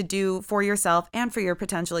 like to do for yourself and for your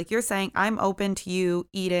potential. Like you're saying, I'm open to you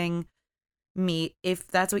eating meat if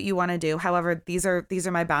that's what you want to do. However, these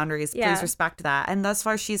are my boundaries. Yeah. Please respect that. And thus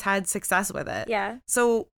far she's had success with it. Yeah.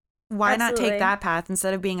 So why not take that path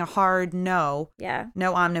instead of being a hard no? Yeah.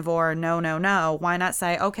 No omnivore, no. Why not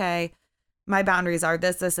say, okay, my boundaries are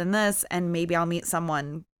this, and this, and maybe I'll meet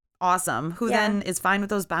someone awesome who then is fine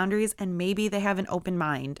with those boundaries, and maybe they have an open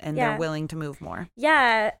mind and they're willing to move more.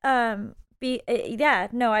 Yeah.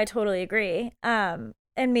 No, I totally agree.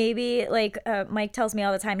 And maybe Mike tells me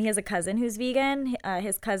all the time he has a cousin who's vegan.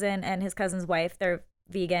 His cousin and his cousin's wife, they're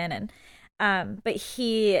vegan, and but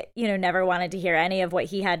he, never wanted to hear any of what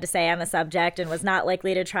he had to say on the subject and was not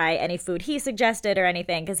likely to try any food he suggested or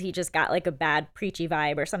anything because he just got like a bad preachy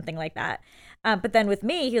vibe or something like that. But then with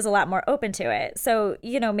me, he was a lot more open to it. So,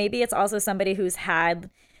 maybe it's also somebody who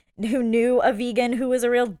knew a vegan who was a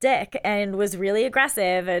real dick and was really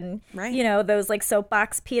aggressive and, those like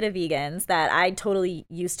soapbox PETA vegans that I totally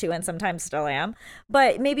used to and sometimes still am.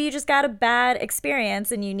 But maybe you just got a bad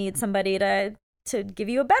experience and you need somebody to give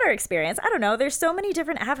you a better experience. I don't know. There's so many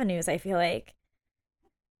different avenues, I feel like.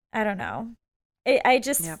 I don't know. I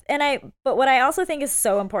just, Yep. but what I also think is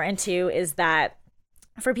so important too is that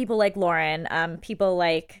for people like Lauren, people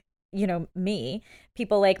like, me,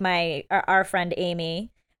 people like our friend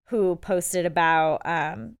Amy, who posted about,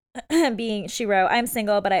 she wrote, I'm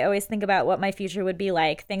single, but I always think about what my future would be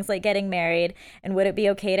like. Things like getting married, and would it be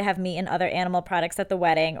okay to have meat and other animal products at the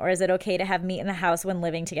wedding? Or is it okay to have meat in the house when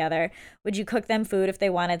living together? Would you cook them food if they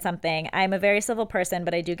wanted something? I'm a very civil person,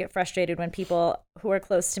 but I do get frustrated when people who are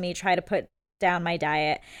close to me try to put down my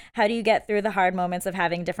diet. How do you get through the hard moments of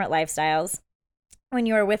having different lifestyles? When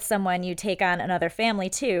you are with someone, you take on another family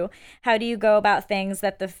too. How do you go about things so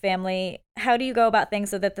that the family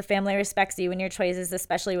respects you and your choices,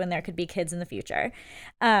 especially when there could be kids in the future?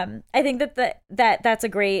 I think that's a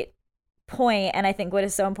great point, and I think what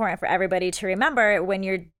is so important for everybody to remember when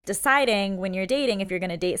you're deciding, when you're dating, if you're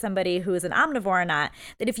going to date somebody who is an omnivore or not,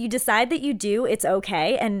 that if you decide that you do, it's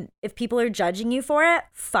okay, and if people are judging you for it,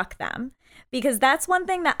 fuck them. Because that's one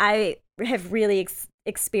thing that I have really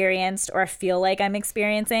experienced, or feel like I'm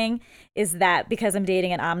experiencing, is that because I'm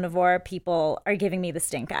dating an omnivore, people are giving me the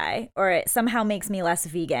stink eye, or it somehow makes me less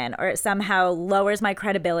vegan, or it somehow lowers my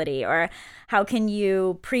credibility, or how can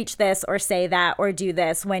you preach this or say that or do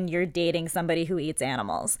this when you're dating somebody who eats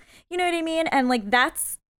animals? You know what I mean? And like,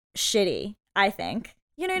 that's shitty, I think.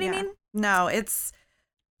 You know what I mean? No, it's...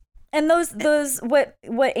 And those what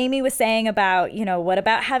Amy was saying about, what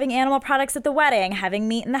about having animal products at the wedding, having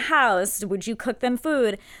meat in the house? Would you cook them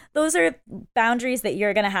food? Those are boundaries that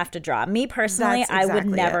you're going to have to draw. Me personally, I would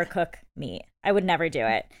never cook meat. I would never do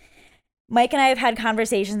it. Mike and I have had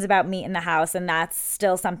conversations about meat in the house, and that's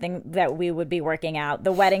still something that we would be working out.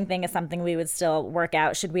 The wedding thing is something we would still work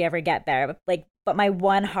out should we ever get there. But my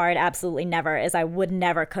one hard absolutely never is I would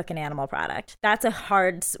never cook an animal product. That's a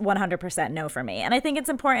hard 100% no for me. And I think it's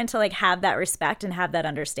important to have that respect and have that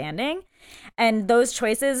understanding. And those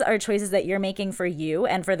choices are choices that you're making for you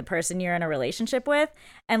and for the person you're in a relationship with.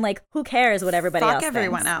 And who cares what everybody else thinks? Fuck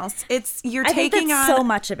everyone else. You're I taking think that's on so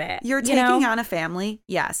much of it. You're taking on a family.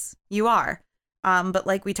 Yes, you are. But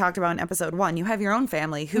like we talked about in episode 1, you have your own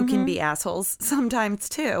family who can be assholes sometimes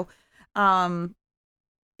too.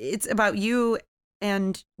 It's about you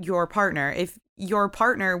and your partner. If your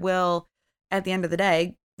partner will, at the end of the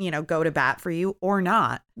day, go to bat for you or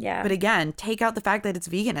not. Yeah. But again, take out the fact that it's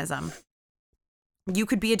veganism. You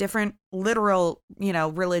could be a different literal,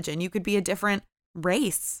 religion. You could be a different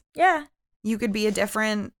race. Yeah. You could be a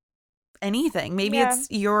different anything. Maybe it's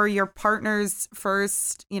your partner's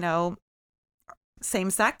first,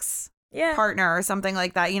 same sex partner or something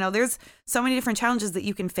like that. There's so many different challenges that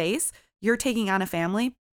you can face. You're taking on a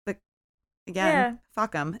family. Again,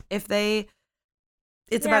 fuck them. It's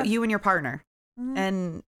about you and your partner,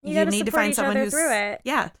 and you need to find someone who's through it.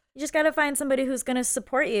 Yeah, you just got to find somebody who's going to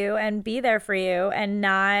support you and be there for you, and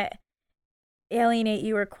not alienate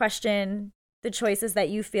you or question the choices that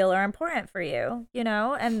you feel are important for you.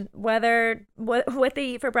 And whether what they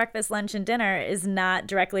eat for breakfast, lunch, and dinner is not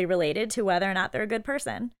directly related to whether or not they're a good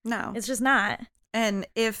person. No, it's just not. And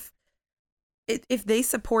if they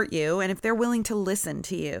support you and if they're willing to listen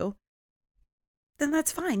to you, then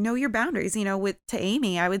that's fine. Know your boundaries. To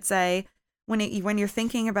Amy, I would say when you're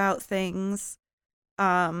thinking about things,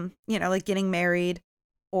 like getting married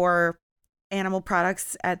or animal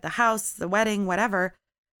products at the house, the wedding, whatever,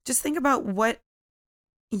 just think about what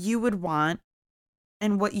you would want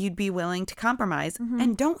and what you'd be willing to compromise.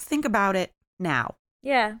 And don't think about it now.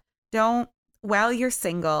 Yeah. While you're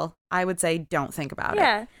single, I would say don't think about it.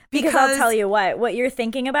 Yeah. Because I'll tell you what you're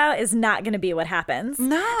thinking about is not going to be what happens.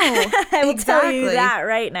 No. I will tell you that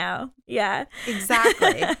right now. Yeah.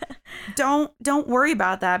 Exactly. Don't worry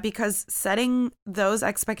about that, because setting those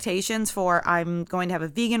expectations for I'm going to have a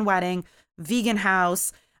vegan wedding, vegan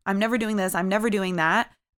house, I'm never doing this, I'm never doing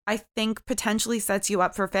that, I think potentially sets you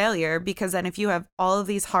up for failure, because then if you have all of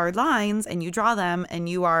these hard lines and you draw them and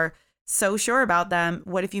you are so sure about them,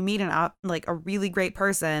 what if you meet a really great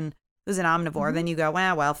person who's an omnivore? Then you go,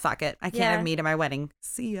 well, fuck it. I can't have meat at my wedding.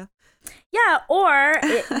 See ya. Yeah. Or,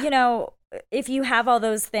 if you have all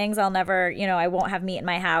those things, I'll never, I won't have meat in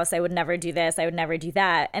my house. I would never do this. I would never do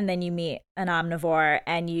that. And then you meet an omnivore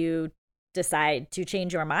and you decide to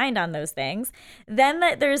change your mind on those things. Then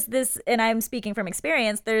there's this, and I'm speaking from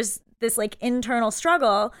experience, there's this internal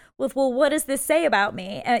struggle with, well, what does this say about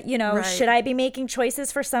me? Right. Should I be making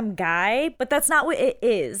choices for some guy? But that's not what it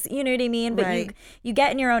is. You know what I mean? But right. you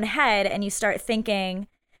get in your own head and you start thinking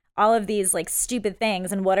all of these stupid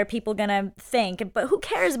things, and what are people gonna think? But who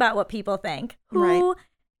cares about what people think? Who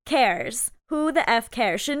cares? who the F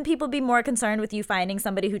cares? Shouldn't people be more concerned with you finding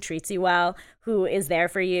somebody who treats you well, who is there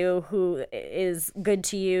for you, who is good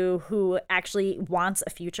to you, who actually wants a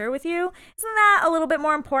future with you? Isn't that a little bit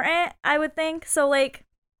more important, I would think? So, like,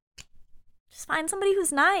 just find somebody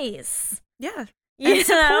who's nice. Yeah. You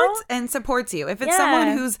and supports you. If it's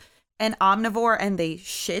someone who's an omnivore and they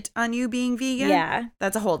shit on you being vegan,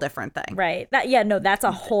 that's a whole different thing. Right. That's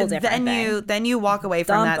a whole different thing. Then you walk away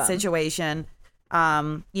from that situation.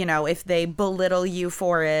 If they belittle you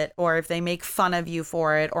for it, or if they make fun of you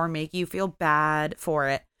for it, or make you feel bad for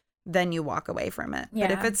it, then you walk away from it. Yeah.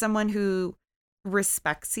 But if it's someone who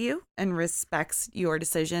respects you and respects your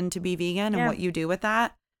decision to be vegan and what you do with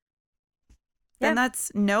that, then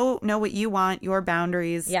that's know what you want, your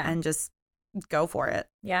boundaries, and just go for it.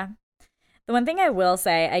 Yeah. The one thing I will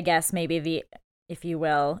say, I guess maybe the, if you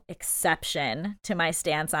will, exception to my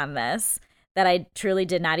stance on this that I truly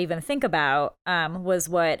did not even think about was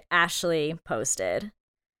what Ashley posted.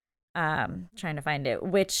 Trying to find it,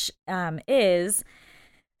 which is,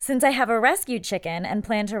 since I have a rescued chicken and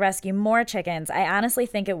plan to rescue more chickens, I honestly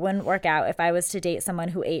think it wouldn't work out if I was to date someone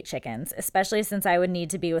who ate chickens, especially since I would need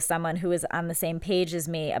to be with someone who is on the same page as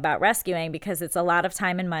me about rescuing, because it's a lot of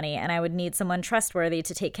time and money, and I would need someone trustworthy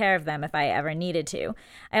to take care of them if I ever needed to.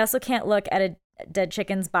 I also can't look at a dead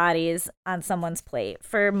chicken's bodies on someone's plate.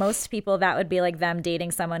 For most people, that would be like them dating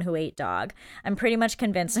someone who ate dog. I'm pretty much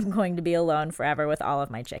convinced I'm going to be alone forever with all of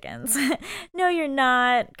my chickens. No, you're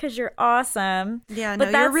not, because you're awesome. Yeah, no,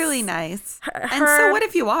 you're really nice. And so what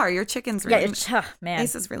if you are? Your chicken's really nice. Man.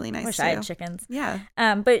 Ace is really nice, wish too. I had chickens. Yeah.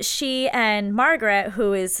 But she and Margaret,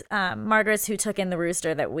 who is Margaret's who took in the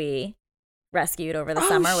rooster that we rescued over the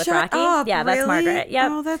summer with Rocky. Yeah, that's really? Margaret.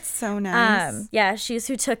 Yep. Oh, that's so nice. Yeah, she's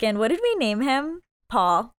who took in, what did we name him?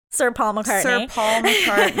 Paul. Sir Paul McCartney. Sir Paul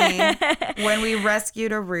McCartney. When we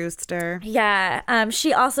rescued a rooster. Yeah.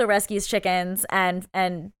 She also rescues chickens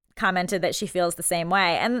and commented that she feels the same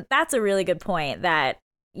way. And that's a really good point that,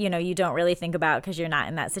 you don't really think about because you're not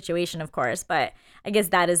in that situation, of course. But I guess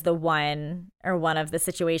that is the one of the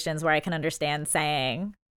situations where I can understand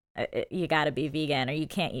saying you got to be vegan, or you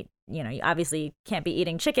can't eat, you obviously can't be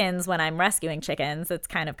eating chickens when I'm rescuing chickens. It's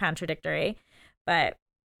kind of contradictory. But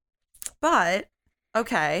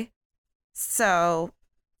okay, so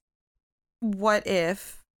what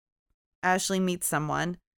if Ashley meets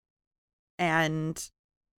someone and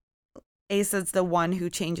Asa's the one who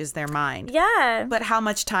changes their mind? Yeah. But how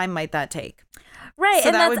much time might that take? Right, So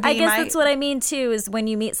and that I guess that's what I mean too, is when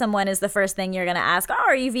you meet someone is the first thing you're going to ask,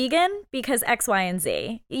 are you vegan? Because X, Y, and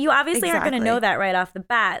Z. You obviously aren't going to know that right off the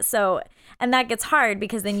bat. So, and that gets hard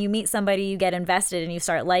because then you meet somebody, you get invested, and you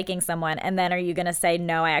start liking someone, and then are you going to say,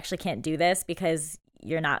 no, I actually can't do this because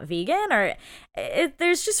you're not vegan? Or I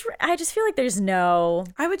just feel like there's no.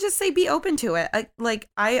 I would just say be open to it.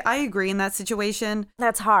 I agree in that situation.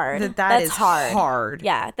 That's hard. That's hard.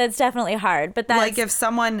 Yeah, that's definitely hard. But that's like if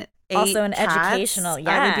someone also an cats, educational.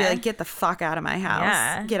 Yeah, I would be like, get the fuck out of my house.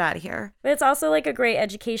 Yeah. Get out of here. But it's also like a great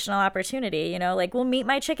educational opportunity. Like we'll meet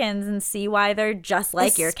my chickens and see why they're just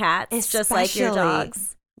like your cats, just like your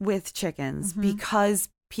dogs. With chickens, because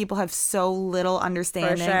people have so little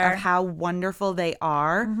understanding of how wonderful they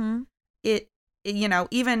are. Mm-hmm.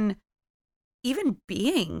 Even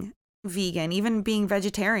being vegan, even being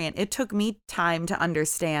vegetarian, it took me time to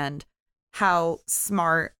understand how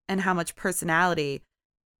smart and how much personality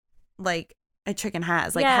like a chicken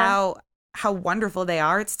has, like how wonderful they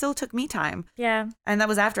are. It still took me time. Yeah. And that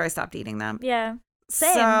was after I stopped eating them. Yeah.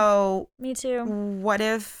 Same. So me too. What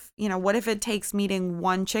if it takes meeting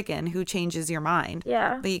one chicken who changes your mind?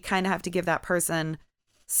 Yeah. But you kind of have to give that person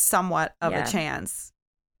somewhat of a chance.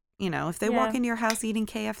 If they walk into your house eating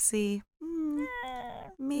KFC,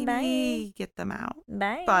 maybe get them out.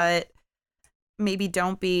 Bye. But maybe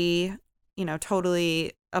don't be,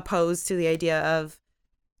 totally opposed to the idea of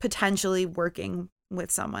potentially working with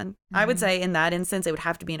someone. I would say in that instance, it would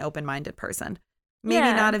have to be an open-minded person.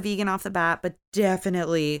 Maybe not a vegan off the bat, but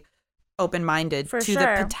definitely open-minded to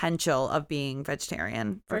the potential of being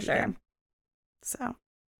vegetarian or vegan. So.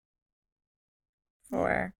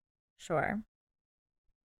 For sure.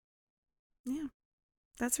 Yeah.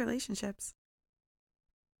 That's relationships.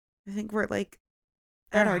 I think we're like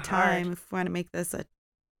at our time. If we want to make this a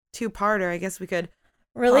two-parter, I guess we could.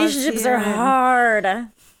 Relationships are hard.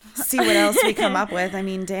 See what else we come up with. I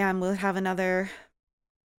mean, damn, we'll have another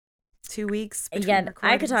 2 weeks. Again,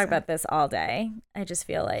 I could talk about this all day. I just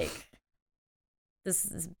feel like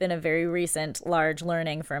this has been a very recent large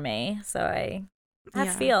learning for me. So I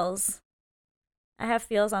have feels. I have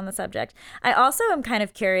feels on the subject. I also am kind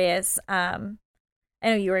of curious. I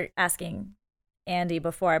know you were asking Andy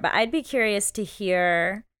before, but I'd be curious to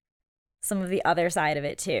hear some of the other side of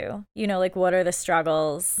it too. You know, like what are the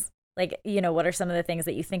struggles? Like, you know, what are some of the things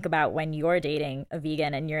that you think about when you're dating a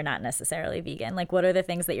vegan and you're not necessarily vegan? Like, what are the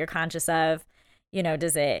things that you're conscious of? You know,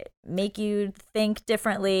 does it make you think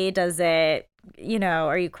differently? Does it, you know,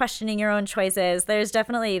 are you questioning your own choices? There's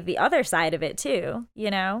definitely the other side of it too,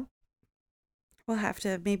 you know? We'll have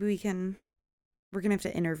to, maybe we're going to have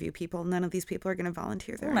to interview people. None of these people are going to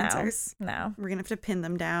volunteer their answers. No. We're going to have to pin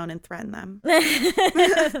them down and threaten them.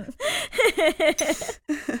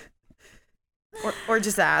 or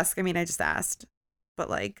just ask. I mean, I just asked. But,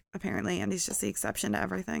 like, apparently Andy's just the exception to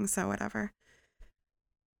everything, so whatever.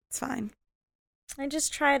 It's fine. I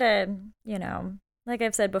just try to, you know, like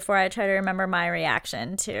I've said before, I try to remember my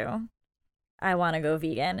reaction to I want to go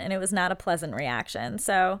vegan, and it was not a pleasant reaction.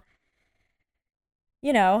 So,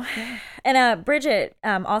 you know, and Bridget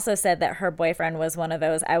also said that her boyfriend was one of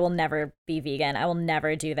those, I will never be vegan. I will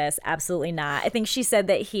never do this. Absolutely not. I think she said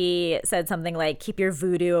that he said something like, keep your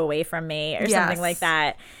voodoo away from me or something like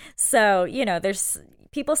that. So, you know, there's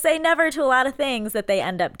people say never to a lot of things that they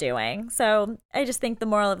end up doing. So I just think the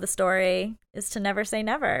moral of the story is to never say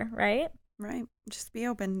never, right? Right. Just be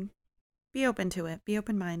open. Be open to it. Be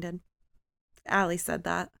open-minded. Allie said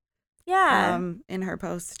that. Yeah. In her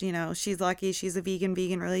post, you know, she's lucky she's a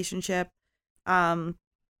vegan relationship. But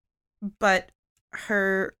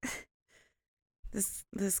this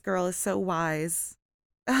girl is so wise.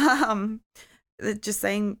 Just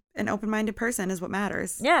saying an open-minded person is what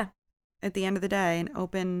matters. Yeah. At the end of the day, an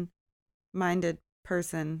open-minded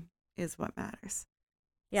person is what matters.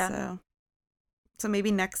 Yeah. So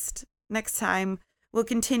maybe next time we'll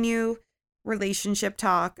continue relationship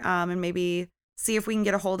talk, and maybe see if we can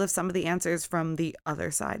get a hold of some of the answers from the other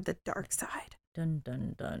side, the dark side. Dun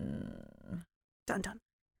dun dun. Dun dun.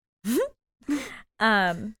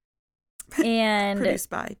 And produced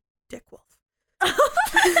by Dick Wolf.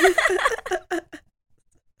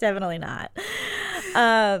 Definitely not.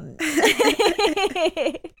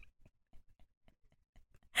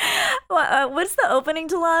 What's the opening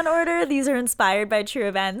to Law and Order? These are inspired by true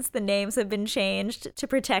events. The names have been changed to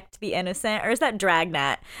protect the innocent. Or is that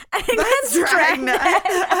Dragnet? I think that's Dragnet.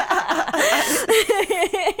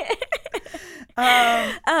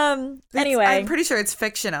 Anyway, I'm pretty sure it's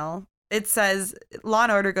fictional. It says Law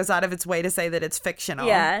and Order goes out of its way to say that it's fictional.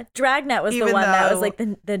 Yeah, Dragnet was the one that was like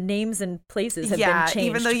the names and places have been changed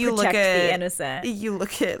even though you to protect look at the innocent. You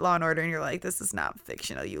look at Law and Order and you're like, this is not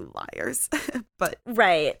fictional, you liars. But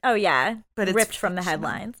right. Oh yeah. But it's ripped from the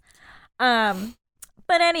headlines. But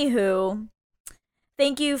anywho,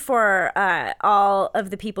 thank you for all of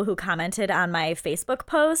the people who commented on my Facebook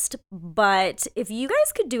post. But if you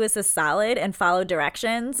guys could do us a solid and follow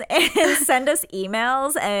directions and send us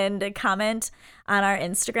emails and comment on our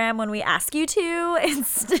Instagram when we ask you to,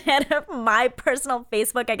 instead of my personal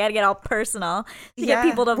Facebook, I got to get all personal to get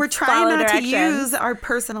people to follow directions. We're trying not to use our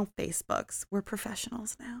personal Facebooks. We're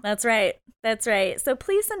professionals now. That's right. That's right. So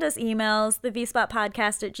please send us emails,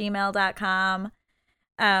 thevspotpodcast@gmail.com.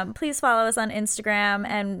 Please follow us on Instagram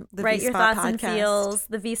and write your thoughts and feels.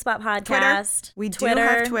 The V-Spot Podcast. We do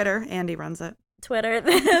have Twitter. Andy runs it. Twitter,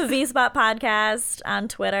 the V-Spot Podcast on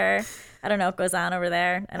Twitter. I don't know what goes on over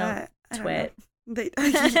there. I don't twit. I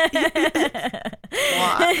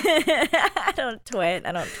don't twit.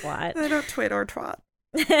 I don't twat. I don't twit or twat.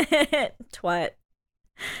 Twat.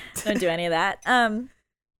 Don't do any of that.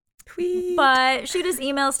 Tweet. But shoot us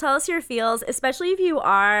emails. Tell us your feels, especially if you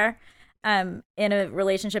are in a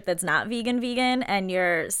relationship that's not vegan and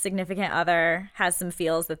your significant other has some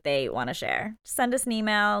feels that they want to share. Send us an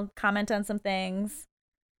email, comment on some things.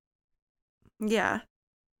 Yeah.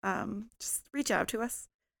 Just reach out to us.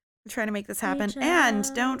 We're trying to make this happen. And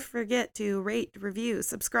don't forget to rate, review,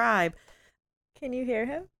 subscribe. Can you hear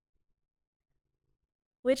him?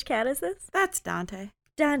 Which cat is this? That's Dante.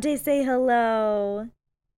 Dante, say hello.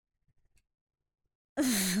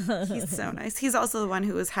 He's so nice. He's also the one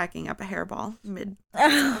who was hacking up a hairball mid.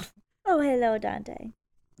 Oh, hello, Dante.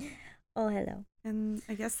 Oh, hello. And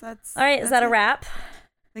I guess that's all right. Is that a wrap?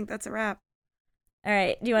 I think that's a wrap. All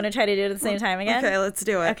right. Do you want to try to do it at the same time again? Okay, let's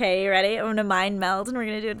do it. Okay, you ready? I'm gonna mind meld, and we're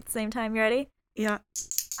gonna do it at the same time. You ready? Yeah.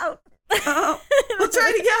 Oh. Oh. We'll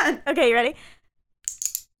try it again. Okay, you ready?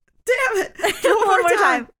 Damn it! Do it one more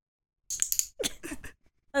time.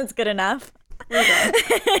 That's good enough. We're done.